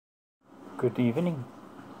Good evening.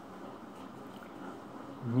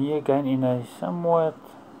 Me again in a somewhat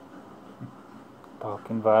dark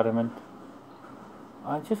environment.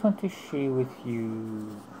 I just want to share with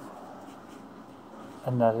you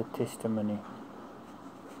another testimony.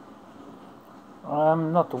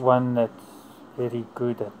 I'm not one that's very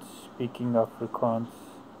good at speaking Afrikaans,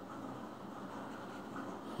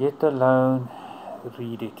 yet alone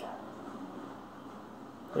read it.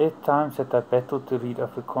 There are times that I battle to read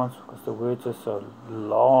Afrikaans because the words are so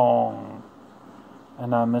long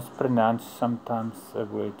and I mispronounce sometimes the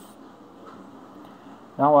words.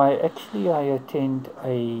 Now I attend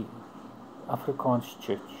a Afrikaans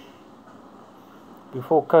church.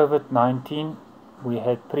 Before COVID-19 we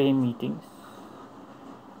had prayer meetings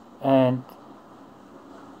and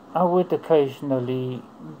I would occasionally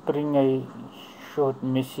bring a short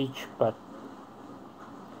message, but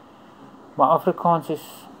my Afrikaans is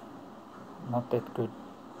not that good.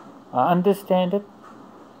 I understand it.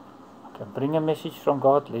 I can bring a message from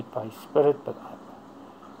God led by His Spirit, but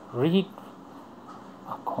read,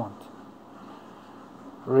 I can't.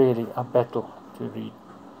 Really, I battle to read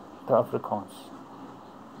the Afrikaans.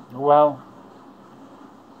 Well,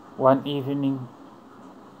 one evening,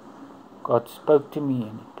 God spoke to me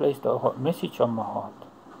and He placed a message on my heart.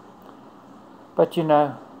 But you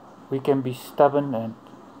know, we can be stubborn and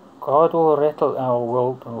God will rattle our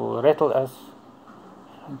world, will rattle us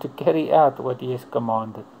to carry out what He has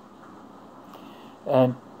commanded.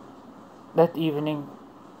 And that evening,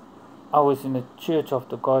 I was in a church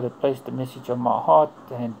after God had placed the message on my heart,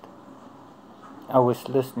 and I was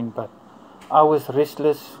listening, but I was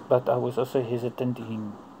restless, but I was also hesitant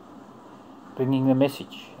in bringing the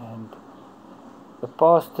message. And the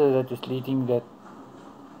pastor that was leading that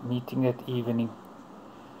meeting that evening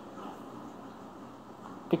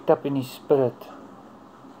picked up in his spirit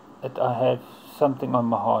that I have something on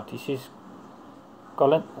my heart. He says,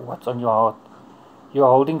 "Colin, what's on your heart? You're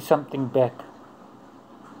holding something back."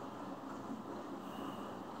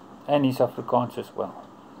 And he's Afrikaans as well.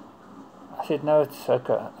 I said, "No, it's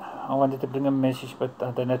okay. I wanted to bring a message, but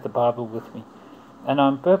I don't have the Bible with me." And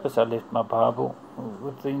on purpose I left my Bible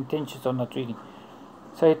with the intentions of not reading.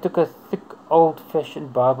 So he took a thick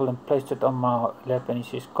old-fashioned Bible and placed it on my lap, and he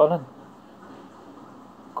says, "Colin,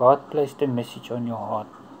 God placed a message on your heart,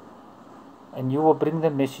 and you will bring the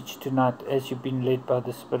message tonight as you've been led by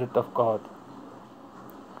the Spirit of God."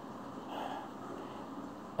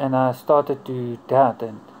 And I started to doubt,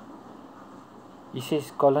 and he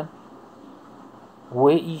says, "Colin,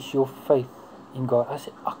 where is your faith in God?" I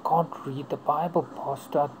said, "I can't read the Bible,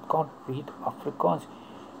 Pastor. I can't read Afrikaans."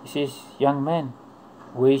 He says, "Young man,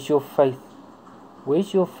 where's your faith?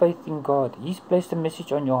 Where's your faith in God? He's placed a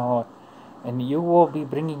message on your heart, and you will be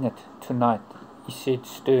bringing it tonight," he said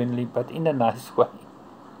sternly, but in a nice way.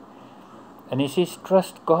 And he says,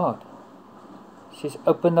 "Trust God." He says,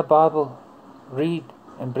 "Open the Bible, read,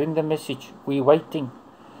 and bring the message. We're waiting."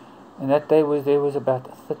 And that day there was about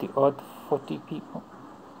 30 odd, 40 people.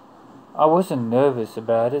 I wasn't nervous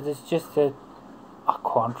about it. It's just that I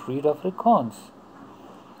can't read Afrikaans.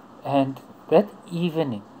 And that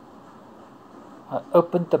evening, I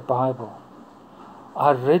opened the Bible.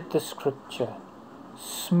 I read the scripture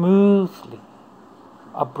smoothly.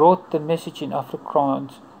 I brought the message in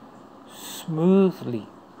Afrikaans smoothly.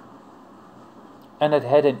 And it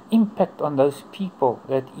had an impact on those people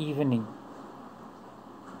that evening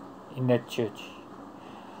in that church.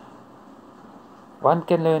 One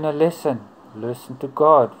can learn a lesson. Listen to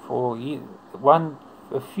God. For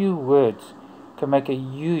a few words can make a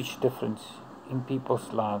huge difference in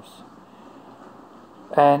people's lives.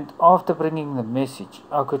 And after bringing the message,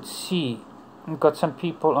 I could see got some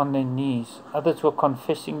people on their knees. Others were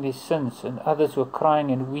confessing their sins, and others were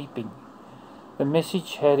crying and weeping. The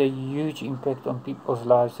message had a huge impact on people's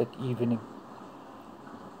lives that evening.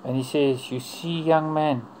 And he says, "You see, young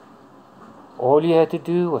man, all you had to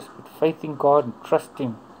do was put faith in God and trust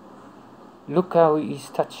Him. Look how He is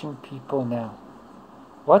touching people now.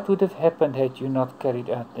 What would have happened had you not carried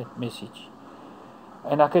out that message?"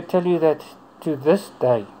 And I could tell you that to this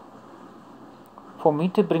day, for me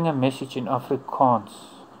to bring a message in Afrikaans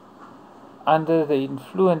under the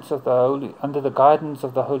influence of under the guidance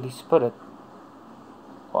of the Holy Spirit,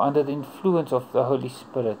 or under the influence of the Holy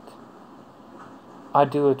Spirit, I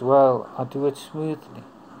do it well, I do it smoothly.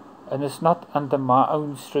 And it's not under my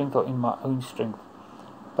own strength or in my own strength,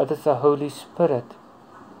 but it's the Holy Spirit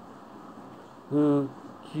who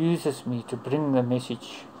uses me to bring the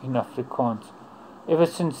message in Afrikaans. Ever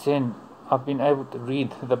since then, I've been able to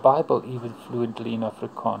read the Bible even fluently in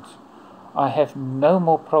Afrikaans. I have no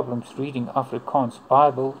more problems reading Afrikaans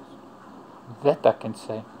Bible, that I can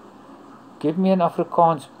say. Give me an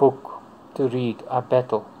Afrikaans book to read, I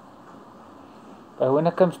battle. But when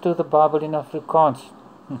it comes to the Bible in Afrikaans,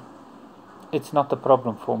 it's not a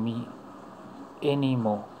problem for me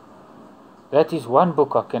anymore. That is one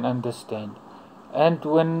book I can understand. And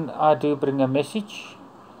when I do bring a message,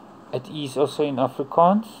 it is also in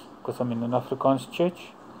Afrikaans, because I'm in an Afrikaans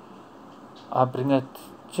church. I bring it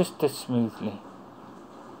just as smoothly.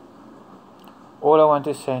 All I want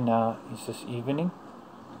to say now is this evening,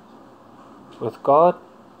 with God,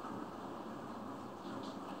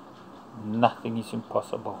 nothing is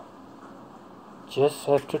impossible. Just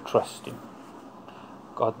have to trust Him.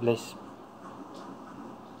 God bless.